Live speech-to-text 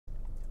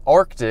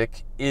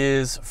Arctic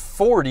is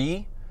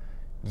 40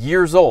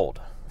 years old.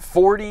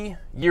 40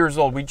 years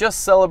old. We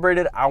just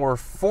celebrated our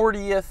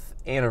 40th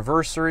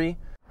anniversary.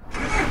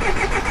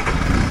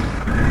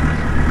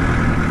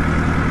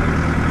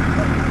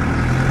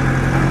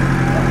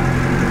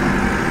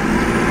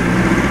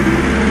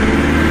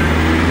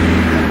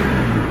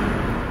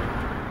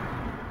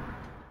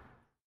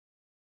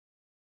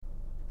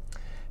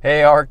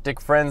 Hey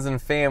Arctic friends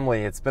and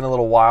family, it's been a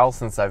little while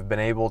since I've been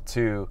able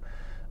to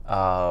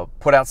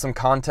put out some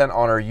content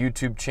on our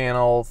YouTube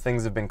channel.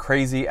 Things have been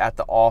crazy at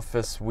the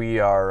office. We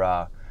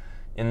are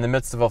in the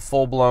midst of a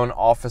full-blown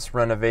office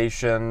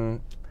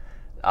renovation.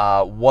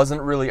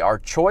 Wasn't really our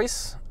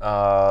choice.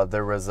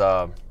 There was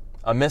a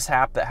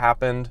mishap that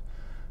happened.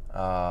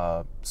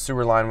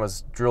 Sewer line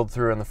was drilled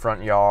through in the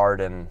front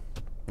yard, and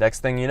next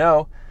thing you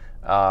know,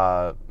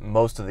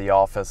 most of the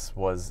office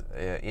was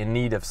in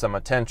need of some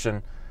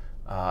attention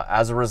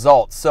as a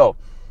result. So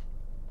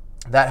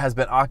that has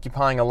been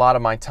occupying a lot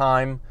of my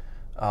time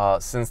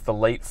since the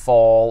late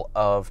fall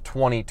of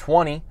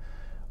 2020.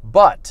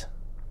 But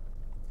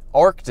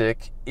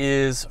Arctic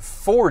is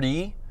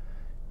 40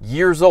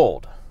 years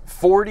old.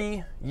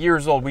 40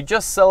 years old. We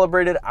just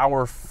celebrated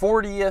our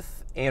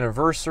 40th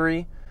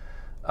anniversary,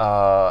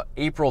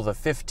 April the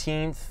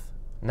 15th,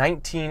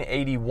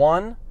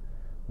 1981.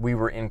 We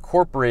were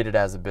incorporated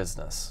as a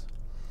business.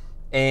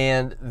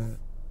 And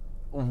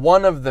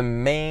one of the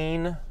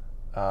main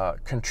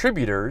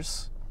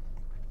contributors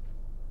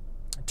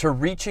to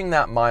reaching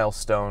that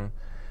milestone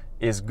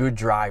is good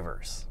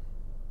drivers.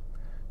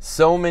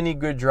 So many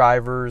good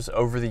drivers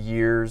over the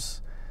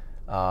years,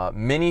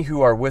 many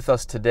who are with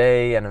us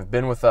today and have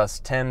been with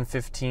us 10,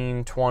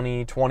 15,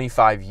 20,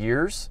 25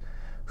 years,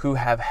 who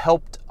have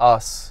helped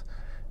us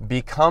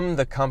become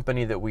the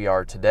company that we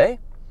are today.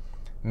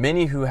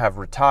 Many who have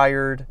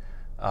retired,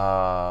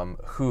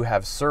 who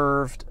have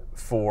served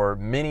for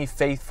many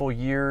faithful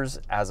years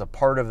as a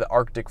part of the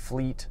Arctic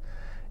fleet,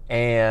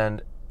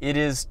 and it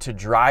is to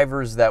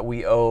drivers that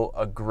we owe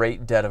a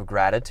great debt of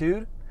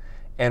gratitude.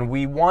 And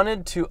we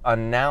wanted to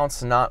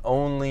announce not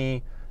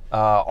only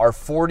our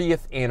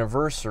 40th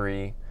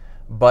anniversary,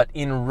 but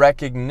in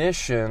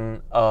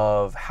recognition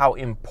of how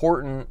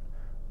important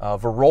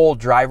of a role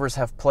drivers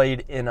have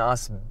played in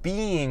us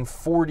being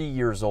 40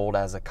 years old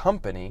as a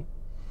company,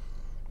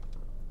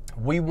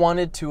 we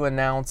wanted to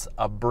announce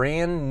a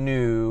brand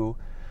new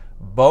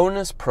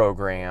bonus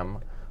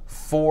program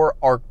for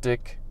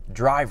Arctic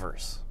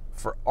drivers,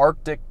 for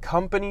Arctic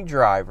company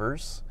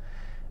drivers.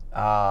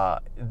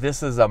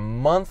 This is a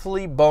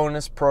monthly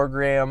bonus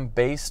program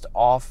based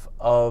off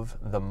of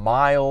the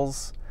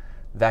miles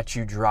that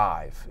you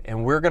drive.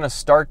 And we're going to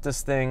start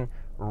this thing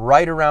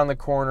right around the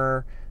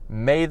corner,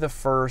 May the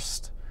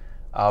 1st.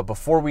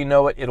 Before we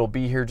know it, it'll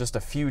be here just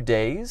a few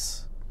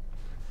days.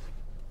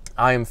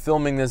 I am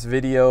filming this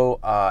video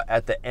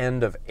at the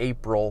end of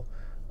April,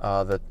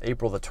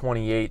 April the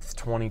 28th,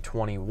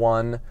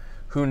 2021.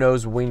 Who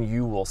knows when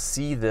you will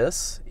see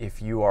this,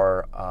 if you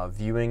are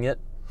viewing it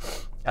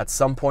at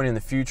some point in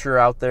the future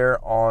out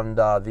there on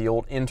the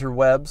old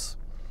interwebs,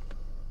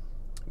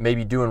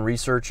 maybe doing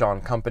research on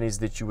companies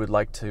that you would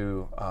like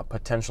to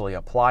potentially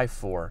apply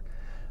for.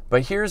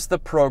 But here's the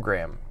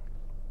program.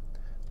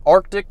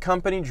 Arctic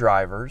company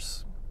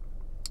drivers,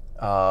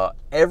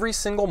 every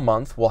single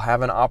month will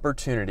have an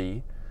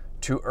opportunity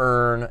to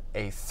earn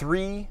a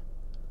 3,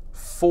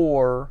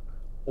 4,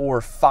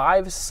 or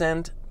 5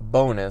 cent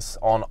bonus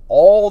on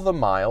all the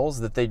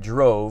miles that they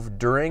drove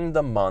during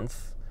the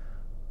month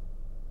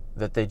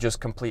that they just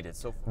completed.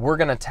 So we're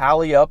going to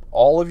tally up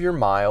all of your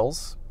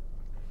miles,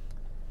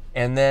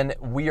 and then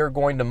we are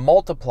going to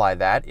multiply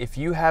that. If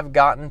you have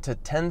gotten to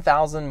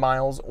 10,000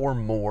 miles or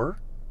more,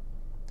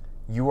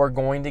 you are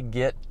going to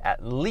get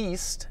at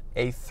least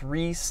a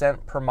 3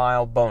 cent per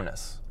mile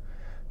bonus.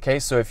 Okay,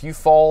 so if you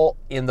fall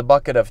in the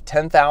bucket of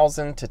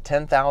 10,000 to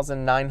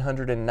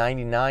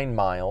 10,999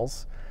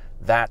 miles,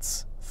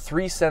 that's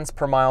 3 cents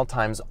per mile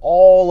times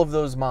all of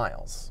those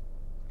miles.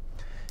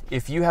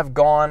 If you have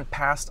gone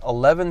past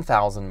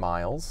 11,000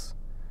 miles,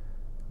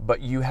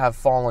 but you have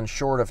fallen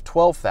short of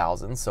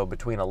 12,000, so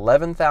between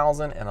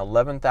 11,000 and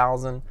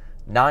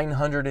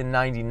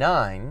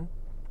 11,999,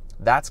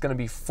 that's going to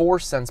be 4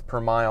 cents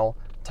per mile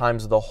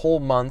times the whole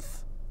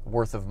month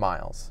worth of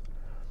miles.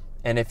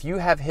 And if you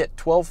have hit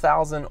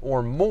 12,000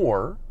 or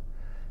more,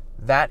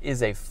 that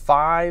is a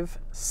 5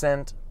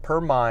 cent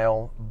per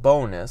mile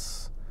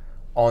bonus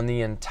on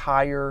the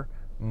entire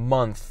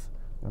month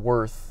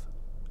worth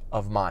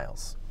of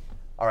miles.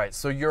 All right,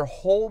 so your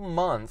whole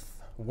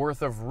month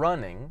worth of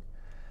running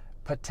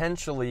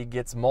potentially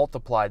gets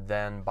multiplied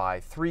then by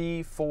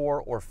 3,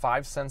 4, or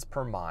 5 cents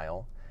per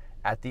mile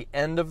at the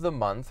end of the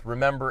month.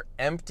 Remember,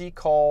 empty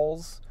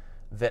calls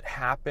that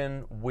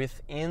happen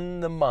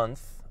within the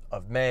month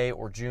of May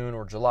or June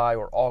or July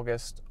or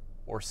August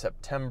or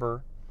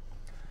September.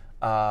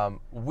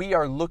 We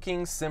are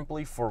looking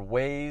simply for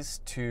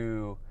ways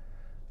to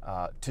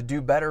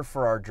do better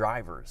for our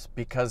drivers,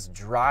 because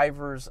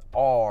drivers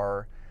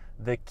are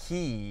the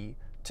key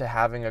to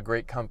having a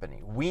great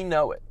company. We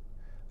know it.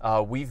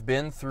 We've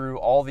been through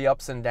all the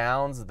ups and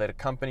downs that a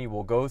company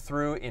will go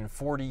through in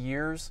 40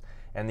 years,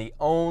 and the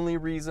only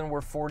reason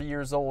we're 40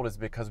 years old is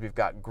because we've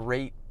got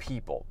great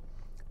people,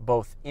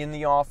 both in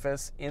the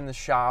office, in the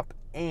shop,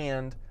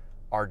 and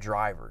our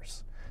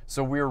drivers.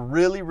 So we're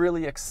really,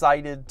 really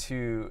excited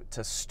to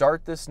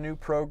start this new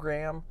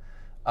program.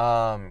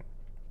 Why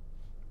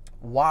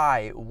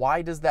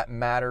does that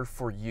matter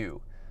for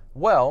you?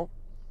 Well,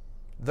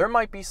 there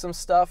might be some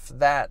stuff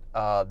that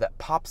that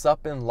pops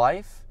up in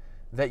life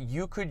that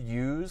you could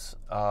use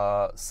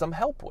some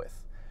help with.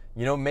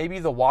 You know, maybe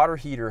the water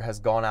heater has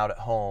gone out at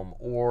home,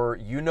 or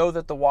you know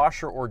that the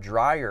washer or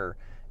dryer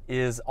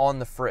is on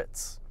the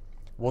fritz.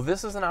 Well,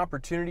 this is an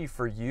opportunity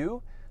for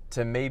you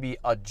to maybe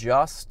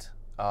adjust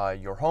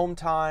your home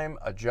time,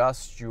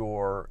 adjust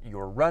your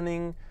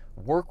running,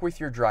 work with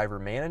your driver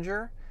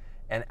manager,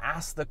 and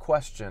ask the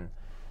question,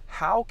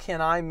 how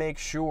can I make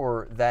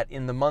sure that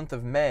in the month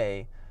of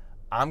May,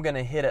 I'm going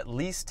to hit at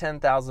least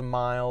 10,000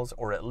 miles,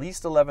 or at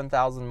least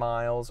 11,000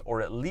 miles,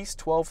 or at least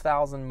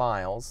 12,000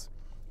 miles?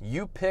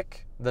 You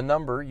pick the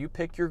number, you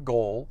pick your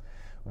goal,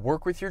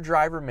 work with your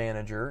driver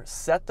manager,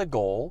 set the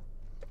goal,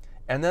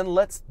 and then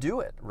let's do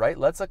it, right?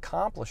 Let's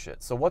accomplish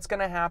it. So what's going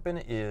to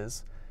happen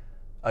is,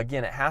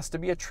 again, it has to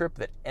be a trip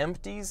that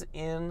empties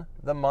in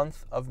the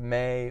month of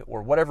May,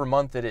 or whatever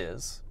month it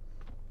is.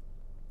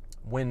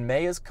 When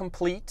May is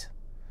complete,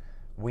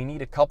 we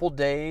need a couple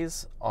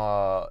days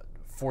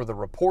for the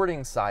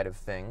reporting side of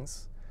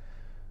things.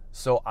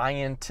 So I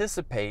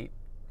anticipate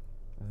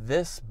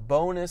this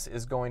bonus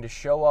is going to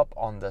show up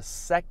on the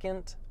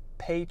second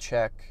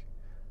paycheck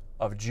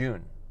of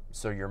June.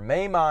 So your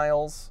May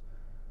miles,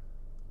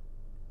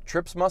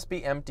 trips must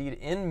be emptied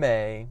in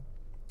May,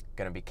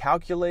 going to be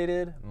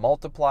calculated,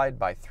 multiplied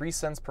by 3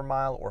 cents per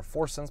mile, or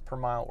 4 cents per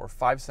mile, or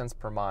 5 cents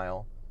per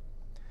mile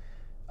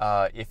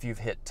if you've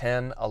hit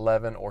 10,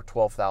 11, or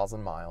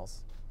 12,000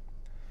 miles.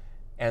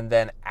 And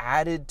then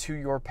added to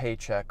your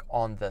paycheck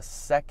on the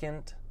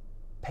second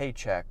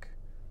paycheck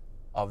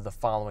of the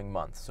following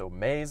month. So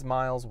May's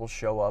miles will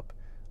show up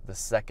the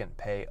second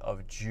pay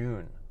of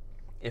June.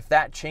 If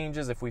that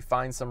changes, if we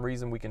find some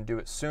reason we can do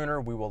it sooner,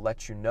 we will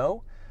let you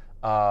know.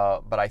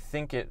 But I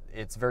think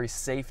it's very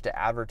safe to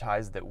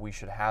advertise that we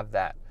should have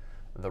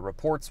the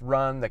reports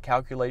run, the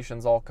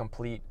calculations all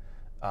complete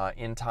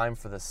in time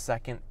for the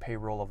second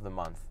payroll of the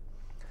month.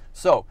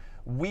 So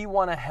we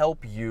want to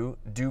help you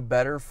do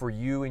better for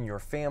you and your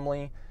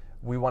family.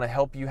 We want to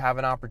help you have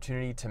an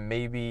opportunity to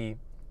maybe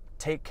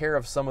take care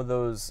of some of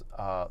those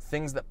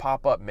things that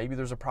pop up. Maybe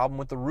there's a problem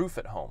with the roof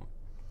at home.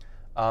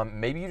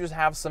 Maybe you just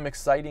have some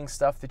exciting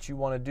stuff that you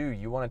want to do.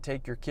 You want to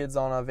take your kids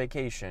on a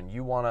vacation.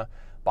 You want to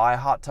buy a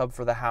hot tub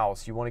for the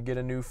house. You want to get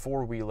a new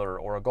four-wheeler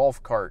or a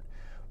golf cart.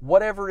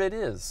 Whatever it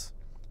is,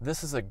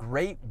 this is a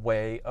great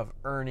way of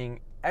earning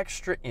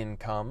extra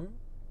income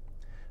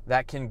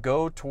that can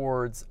go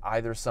towards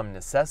either some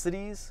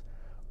necessities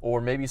or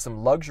maybe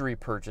some luxury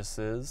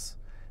purchases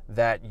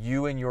that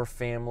you and your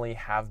family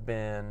have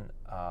been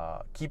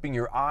keeping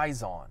your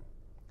eyes on.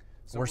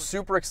 So we're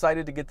super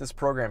excited to get this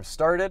program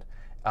started.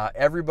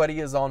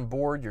 Everybody is on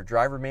board. Your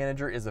driver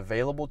manager is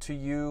available to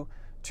you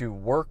to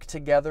work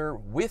together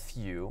with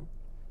you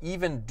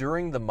even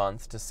during the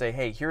month to say,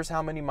 hey, here's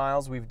how many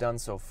miles we've done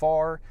so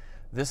far.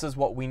 This is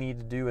what we need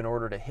to do in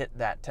order to hit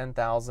that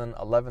 10,000,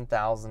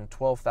 11,000,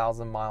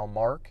 12,000 mile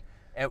mark.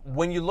 And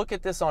when you look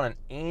at this on an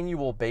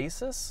annual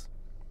basis,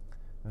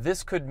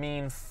 this could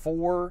mean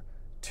 $4,000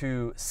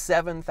 to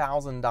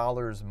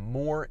 $7,000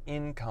 more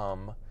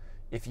income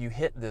if you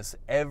hit this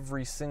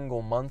every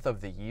single month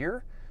of the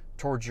year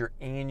towards your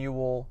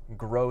annual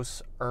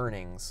gross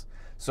earnings.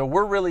 So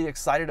we're really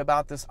excited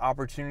about this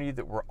opportunity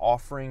that we're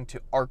offering to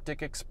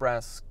Arctic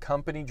Express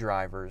company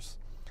drivers.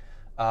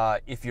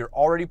 If you're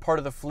already part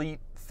of the fleet,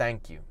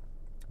 thank you,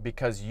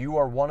 because you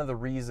are one of the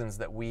reasons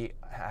that we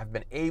have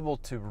been able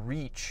to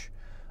reach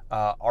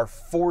our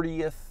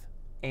 40th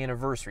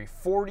anniversary,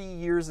 40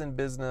 years in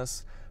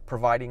business,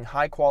 providing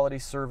high quality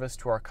service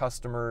to our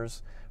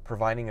customers,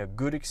 providing a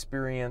good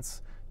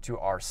experience to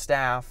our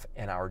staff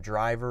and our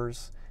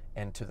drivers,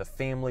 and to the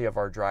family of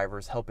our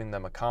drivers, helping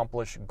them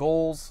accomplish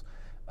goals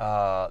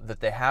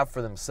that they have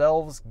for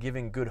themselves,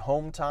 giving good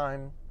home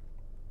time,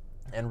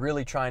 and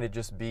really trying to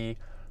just be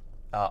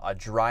a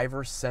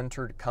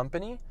driver-centered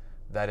company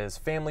that is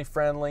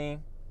family-friendly,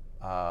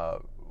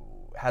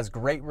 has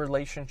great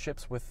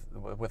relationships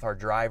with our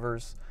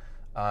drivers,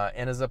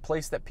 and is a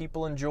place that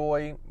people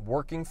enjoy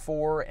working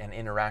for and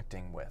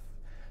interacting with.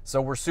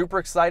 So we're super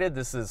excited.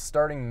 This is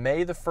starting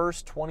May the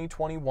 1st,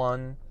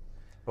 2021,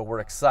 but we're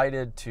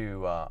excited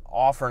to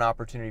offer an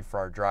opportunity for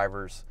our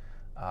drivers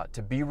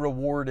to be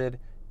rewarded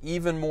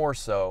even more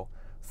so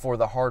for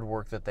the hard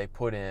work that they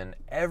put in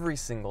every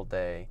single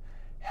day,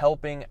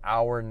 helping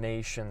our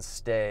nation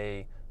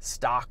stay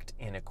stocked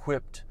and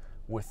equipped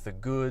with the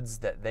goods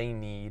that they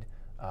need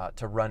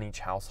to run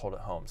each household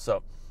at home.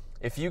 So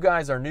if you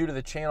guys are new to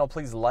the channel,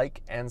 please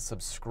like and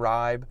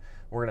subscribe.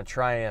 We're going to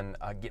try and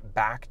get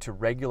back to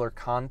regular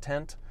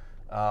content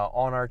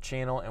on our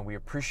channel, and we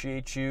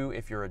appreciate you.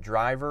 If you're a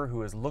driver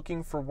who is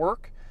looking for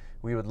work,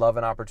 we would love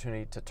an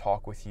opportunity to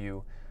talk with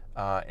you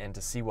and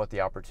to see what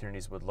the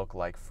opportunities would look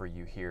like for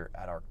you here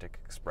at Arctic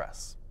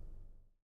Express.